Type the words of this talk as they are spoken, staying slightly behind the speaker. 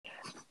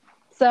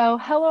So,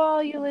 hello,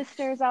 all you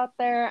listeners out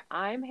there.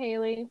 I'm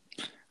Haley.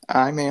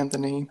 I'm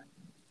Anthony.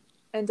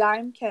 And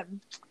I'm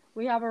Kim.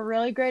 We have a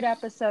really great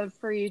episode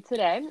for you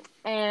today.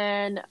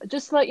 And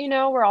just to let you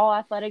know, we're all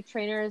athletic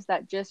trainers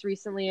that just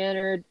recently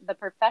entered the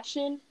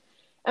profession.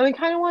 And we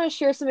kind of want to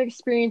share some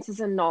experiences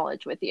and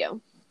knowledge with you.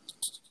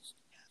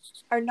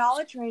 Our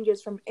knowledge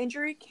ranges from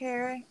injury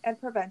care and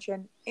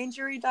prevention,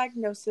 injury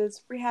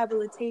diagnosis,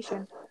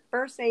 rehabilitation,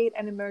 first aid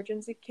and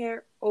emergency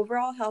care,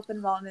 overall health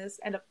and wellness,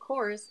 and of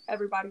course,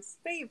 everybody's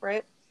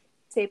favorite,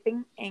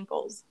 taping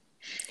ankles.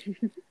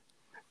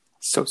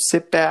 So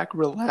sit back,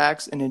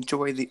 relax, and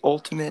enjoy the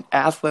ultimate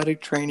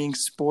athletic training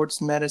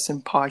sports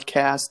medicine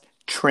podcast,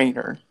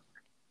 Trainer.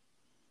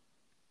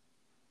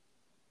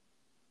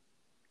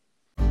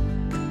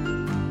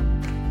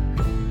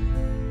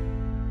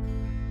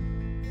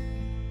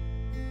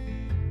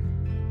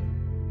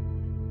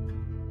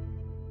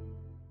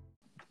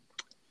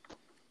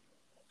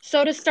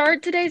 So, to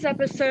start today's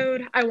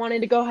episode, I wanted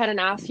to go ahead and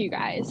ask you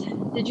guys,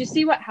 did you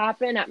see what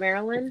happened at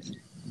Maryland?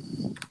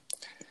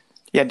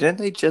 Yeah, didn't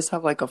they just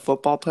have like a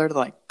football player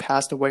that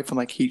passed away from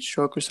heat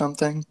stroke or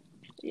something?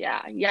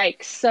 Yeah,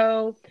 yikes.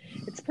 So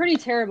it's pretty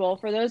terrible.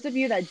 For those of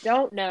you that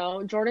don't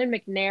know, Jordan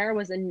McNair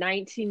was a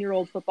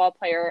 19-year-old football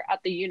player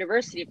at the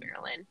University of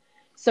Maryland.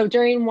 So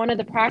during one of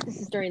the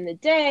practices during the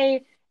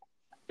day,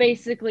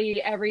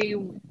 basically every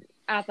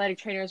athletic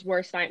trainer's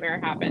worst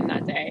nightmare happened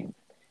that day.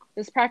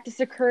 This practice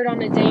occurred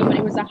on a day when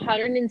it was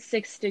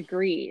 106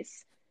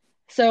 degrees.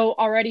 So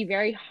already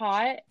very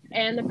hot,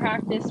 and the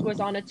practice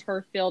was on a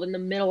turf field in the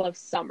middle of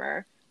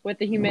summer. With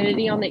the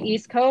humidity on the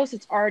East Coast,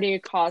 it's already a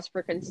cause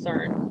for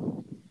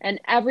concern.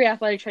 And every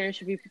athletic trainer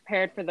should be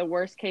prepared for the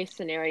worst case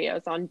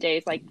scenarios on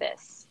days like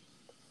this.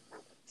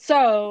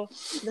 So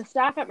the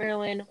staff at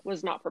Maryland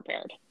was not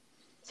prepared.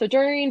 So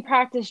during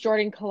practice,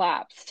 Jordan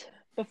collapsed.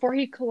 Before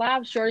he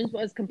collapsed, Jordan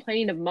was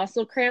complaining of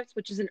muscle cramps,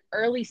 which is an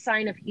early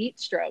sign of heat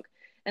stroke.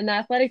 And the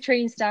athletic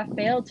training staff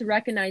failed to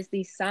recognize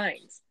these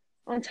signs.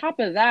 On top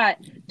of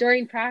that,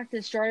 during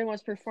practice, Jordan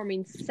was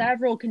performing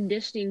several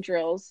conditioning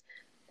drills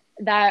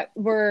that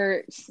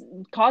were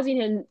causing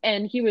him,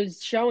 and he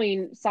was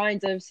showing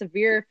signs of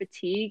severe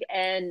fatigue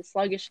and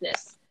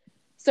sluggishness.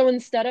 So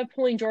instead of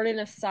pulling Jordan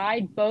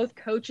aside, both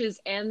coaches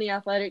and the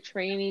athletic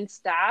training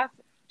staff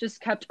just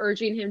kept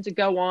urging him to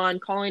go on,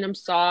 calling him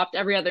soft,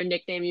 every other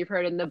nickname you've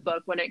heard in the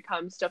book when it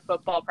comes to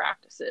football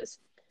practices.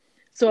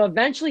 So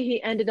eventually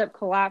he ended up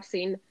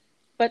collapsing,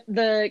 but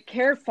the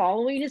care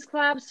following his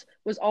collapse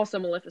was also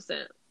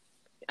maleficent.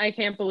 I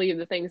can't believe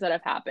the things that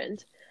have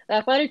happened. The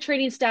athletic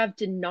training staff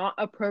did not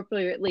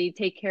appropriately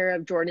take care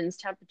of Jordan's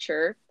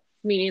temperature,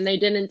 meaning they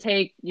didn't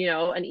take,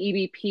 an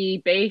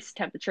EBP base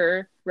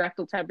temperature,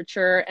 rectal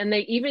temperature, and they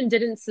even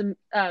didn't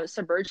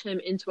submerge him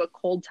into a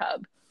cold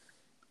tub.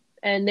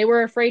 And they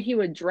were afraid he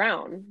would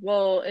drown.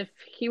 Well, if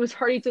he was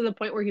already to the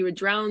point where he would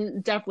drown,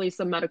 definitely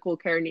some medical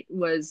care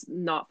was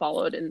not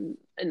followed in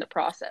the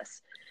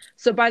process.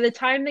 So by the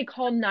time they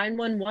called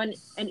 911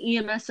 and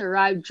EMS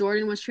arrived,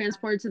 Jordan was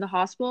transported to the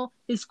hospital.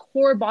 His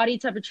core body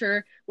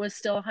temperature was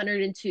still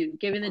 102,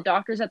 giving the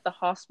doctors at the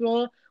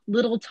hospital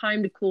little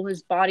time to cool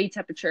his body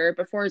temperature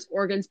before his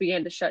organs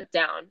began to shut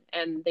down,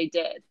 and they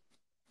did.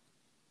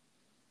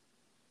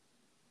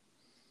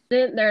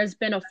 There has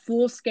been a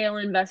full-scale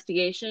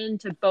investigation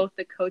to both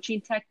the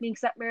coaching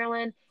techniques at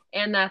Maryland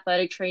and the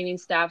athletic training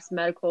staff's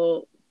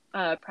medical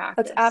practice.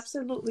 That's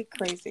absolutely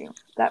crazy.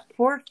 That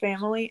poor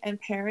family and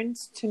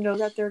parents to know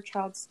that their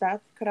child's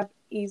death could have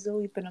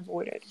easily been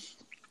avoided.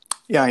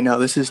 Yeah, I know.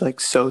 This is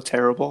so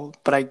terrible,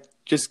 but I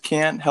just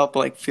can't help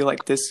but feel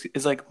like this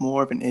is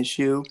more of an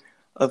issue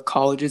of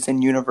colleges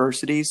and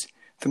universities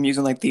from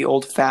using the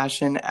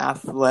old-fashioned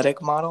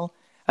athletic model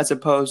as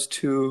opposed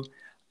to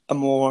a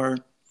more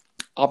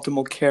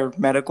optimal care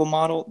medical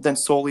model than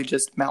solely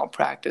just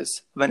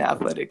malpractice of an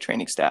athletic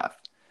training staff.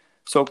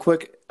 So a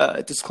quick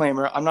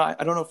disclaimer,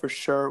 I don't know for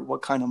sure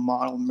what kind of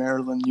model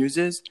Maryland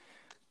uses,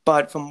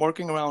 but from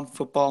working around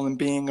football and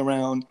being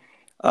around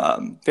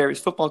various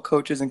football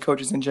coaches and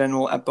coaches in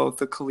general at both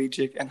the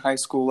collegiate and high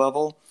school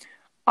level,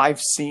 I've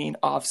seen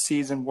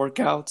off-season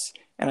workouts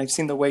and I've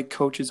seen the way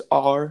coaches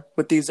are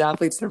with these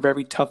athletes. They're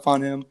very tough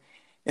on them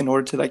in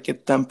order to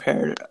get them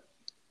prepared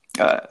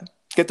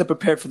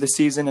for the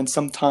season. And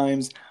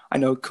sometimes I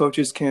know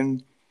coaches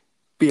can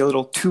be a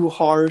little too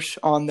harsh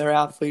on their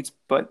athletes,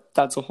 but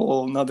that's a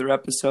whole nother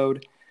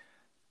episode.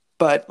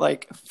 But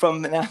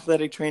from an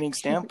athletic training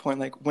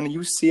standpoint, when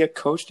you see a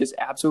coach just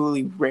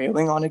absolutely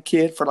railing on a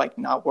kid for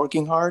not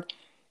working hard,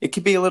 it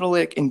could be a little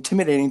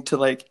intimidating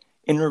to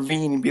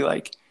intervene and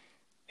be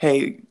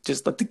hey,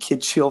 just let the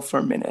kid chill for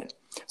a minute.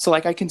 So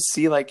I can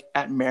see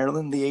at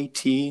Maryland, the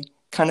AT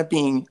kind of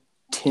being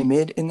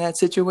timid in that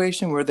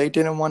situation where they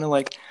didn't want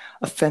to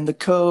offend the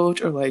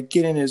coach or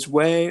get in his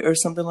way or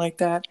something like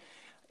that.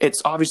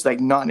 It's obviously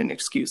not an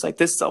excuse.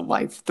 This is a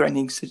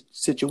life-threatening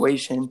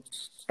situation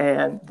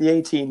and the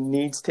AT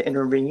needs to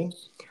intervene.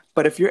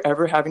 But if you're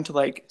ever having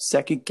to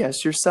second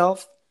guess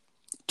yourself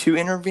to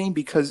intervene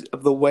because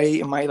of the way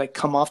it might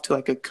come off to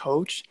a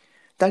coach,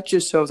 that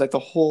just shows the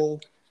whole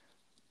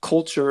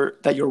culture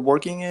that you're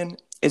working in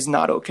is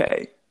not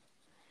okay.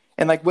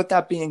 And like with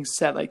that being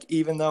said, like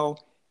even though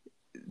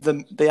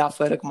the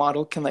athletic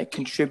model can like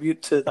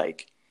contribute to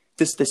like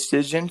this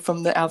decision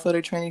from the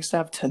athletic training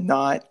staff to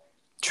not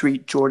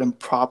treat Jordan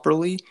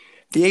properly,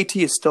 the AT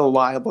is still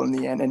liable in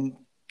the end, and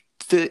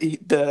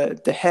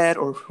the head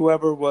or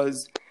whoever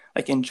was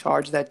like in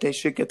charge that day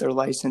should get their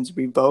license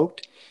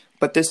revoked.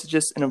 But this is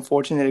just an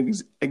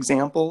unfortunate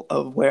example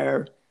of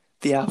where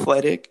the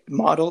athletic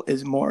model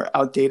is more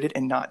outdated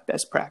and not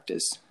best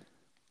practice.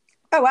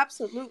 Oh,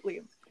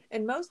 absolutely.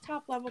 In most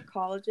top-level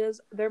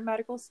colleges, their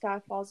medical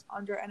staff falls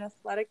under an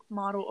athletic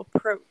model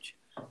approach,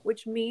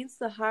 which means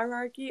the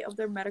hierarchy of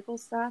their medical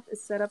staff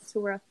is set up to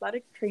where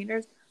athletic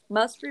trainers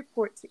must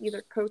report to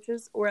either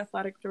coaches or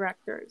athletic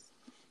directors.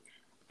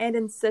 And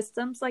in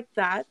systems like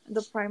that,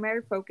 the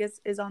primary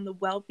focus is on the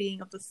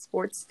well-being of the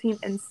sports team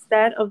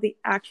instead of the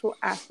actual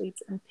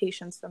athletes and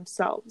patients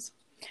themselves.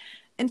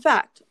 In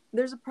fact,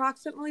 there's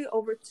approximately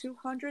over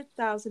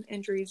 200,000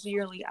 injuries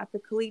yearly at the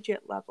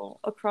collegiate level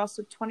across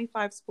the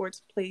 25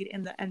 sports played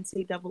in the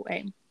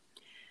NCAA.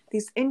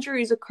 These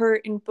injuries occur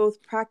in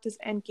both practice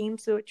and game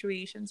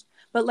situations.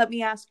 But let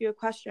me ask you a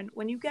question.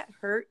 When you get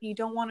hurt, you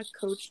don't want a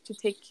coach to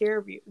take care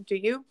of you, do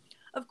you?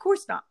 Of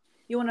course not.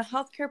 You want a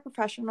healthcare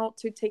professional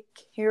to take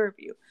care of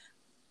you.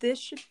 This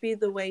should be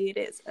the way it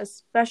is,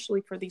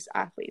 especially for these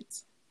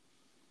athletes.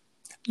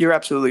 You're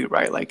absolutely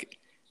right. Like,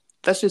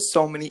 that's just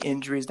so many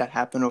injuries that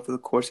happen over the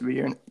course of a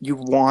year, and you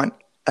want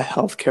a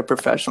healthcare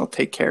professional to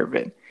take care of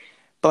it.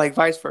 But like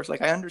vice versa,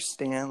 like I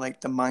understand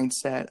like the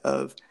mindset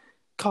of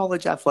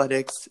college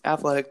athletics,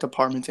 athletic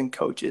departments, and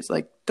coaches.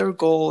 Like their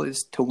goal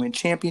is to win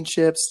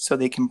championships so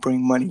they can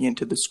bring money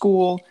into the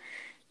school.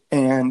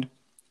 And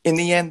in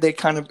the end, they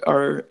kind of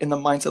are in the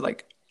mindset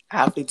like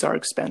athletes are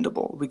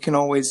expendable. We can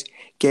always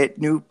get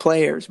new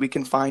players. We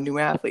can find new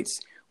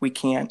athletes. We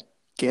can't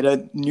get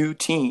a new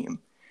team.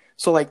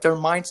 So like their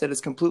mindset is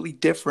completely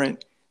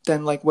different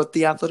than like what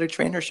the athletic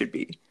trainer should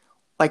be.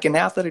 Like an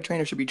athletic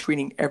trainer should be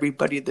treating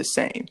everybody the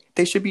same.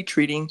 They should be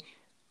treating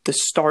the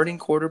starting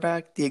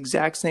quarterback the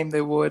exact same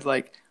they would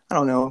like, I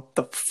don't know,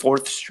 the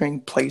fourth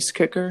string place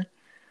kicker.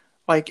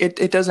 Like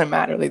it doesn't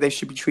matter. Like they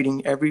should be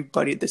treating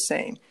everybody the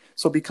same.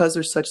 So because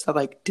there's such that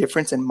like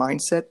difference in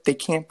mindset, they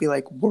can't be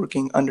like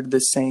working under the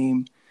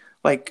same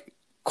like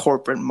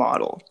corporate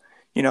model,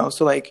 you know?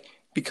 So like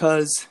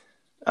because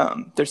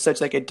there's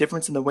such like a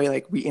difference in the way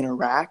like we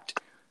interact,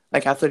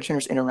 like athletic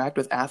trainers interact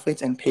with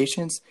athletes and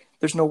patients,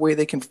 there's no way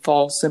they can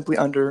fall simply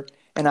under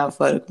an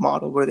athletic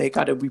model where they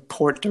got to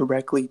report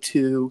directly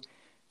to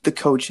the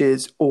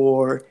coaches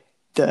or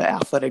the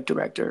athletic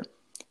director.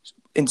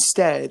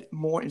 Instead,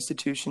 more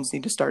institutions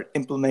need to start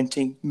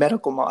implementing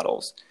medical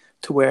models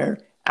to where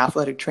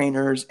athletic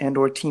trainers and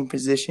or team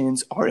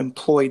physicians are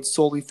employed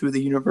solely through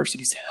the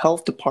university's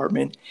health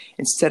department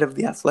instead of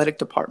the athletic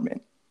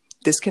department.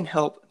 This can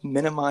help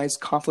minimize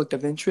conflict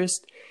of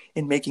interest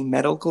in making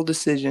medical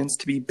decisions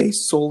to be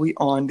based solely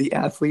on the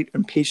athlete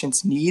and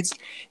patient's needs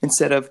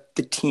instead of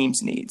the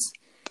team's needs.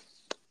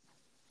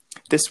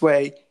 This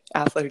way,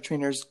 athletic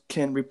trainers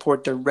can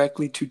report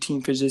directly to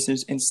team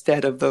physicians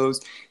instead of those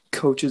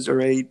coaches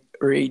or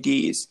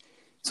ADs.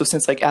 So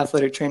since like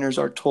athletic trainers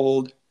are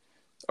taught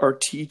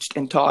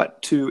and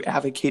taught to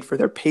advocate for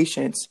their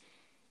patients,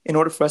 in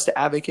order for us to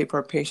advocate for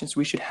our patients,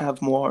 we should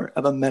have more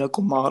of a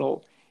medical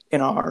model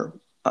in our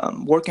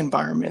work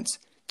environments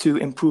to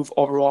improve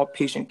overall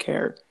patient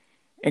care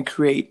and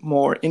create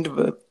more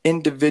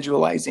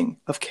individualizing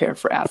of care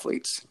for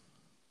athletes.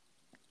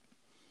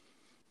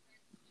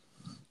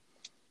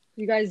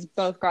 You guys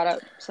both brought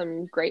up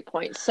some great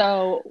points.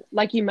 So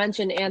like you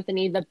mentioned,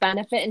 Anthony, the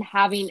benefit in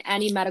having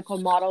any medical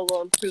model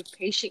will improve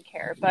patient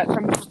care. But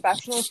from a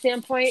professional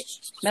standpoint,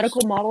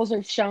 medical models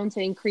are shown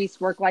to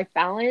increase work-life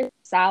balance,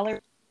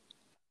 salary,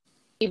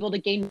 able to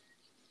gain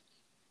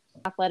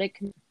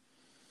athletic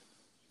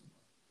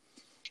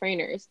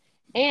trainers.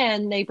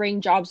 And they bring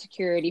job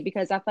security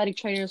because athletic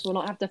trainers will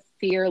not have to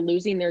fear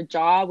losing their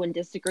job when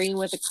disagreeing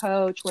with a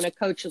coach, when a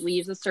coach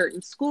leaves a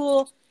certain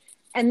school.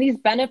 And these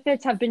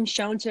benefits have been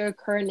shown to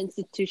occur in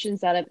institutions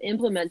that have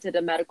implemented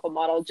a medical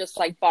model, just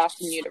like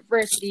Boston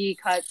University,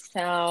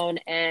 Kutztown,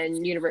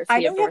 and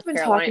University of North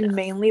Carolina. I know we've been talking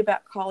mainly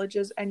about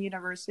colleges and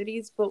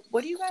universities, but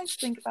what do you guys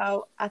think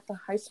about at the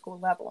high school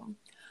level?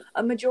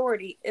 A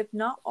majority, if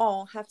not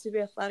all, have to be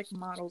athletic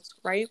models,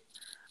 right?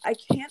 I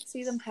can't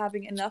see them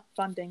having enough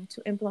funding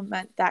to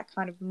implement that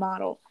kind of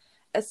model,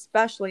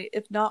 especially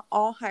if not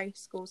all high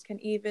schools can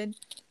even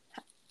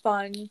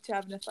fund to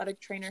have an athletic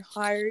trainer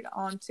hired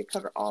on to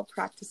cover all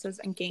practices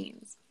and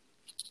games.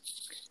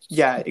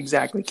 Yeah,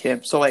 exactly,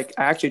 Kim. So like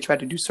I actually tried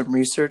to do some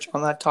research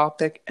on that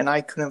topic and I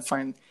couldn't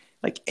find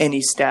like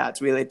any stats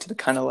related to the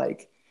kind of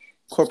like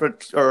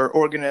corporate or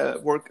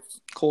work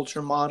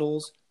culture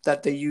models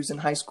that they use in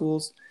high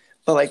schools.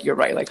 But like you're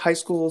right, like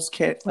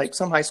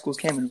some high schools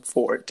can't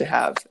afford to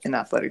have an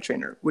athletic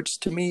trainer, which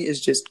to me is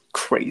just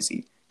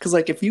crazy. Because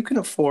like if you can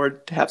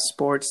afford to have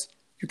sports,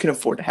 you can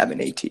afford to have an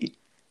AT.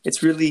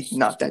 It's really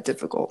not that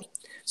difficult.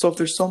 So if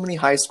there's so many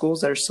high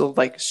schools that are still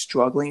like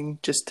struggling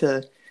just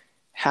to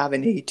have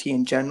an AT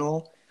in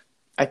general.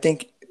 I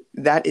think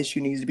that issue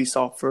needs to be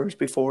solved first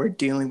before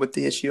dealing with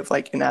the issue of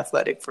like an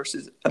athletic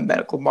versus a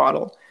medical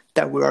model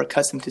that we are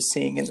accustomed to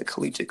seeing in the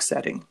collegiate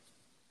setting.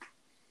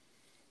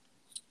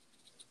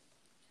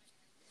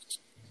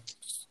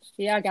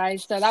 Yeah,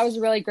 guys. So that was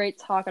a really great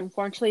talk.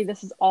 Unfortunately,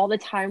 this is all the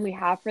time we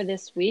have for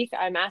this week.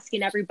 I'm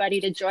asking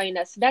everybody to join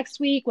us next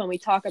week when we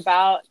talk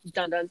about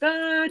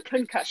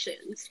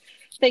concussions.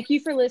 Thank you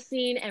for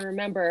listening. And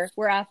remember,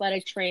 we're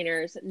athletic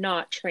trainers,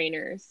 not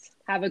trainers.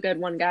 Have a good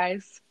one,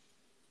 guys.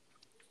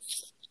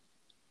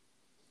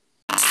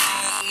 Don't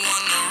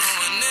wanna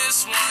ruin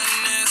this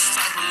one.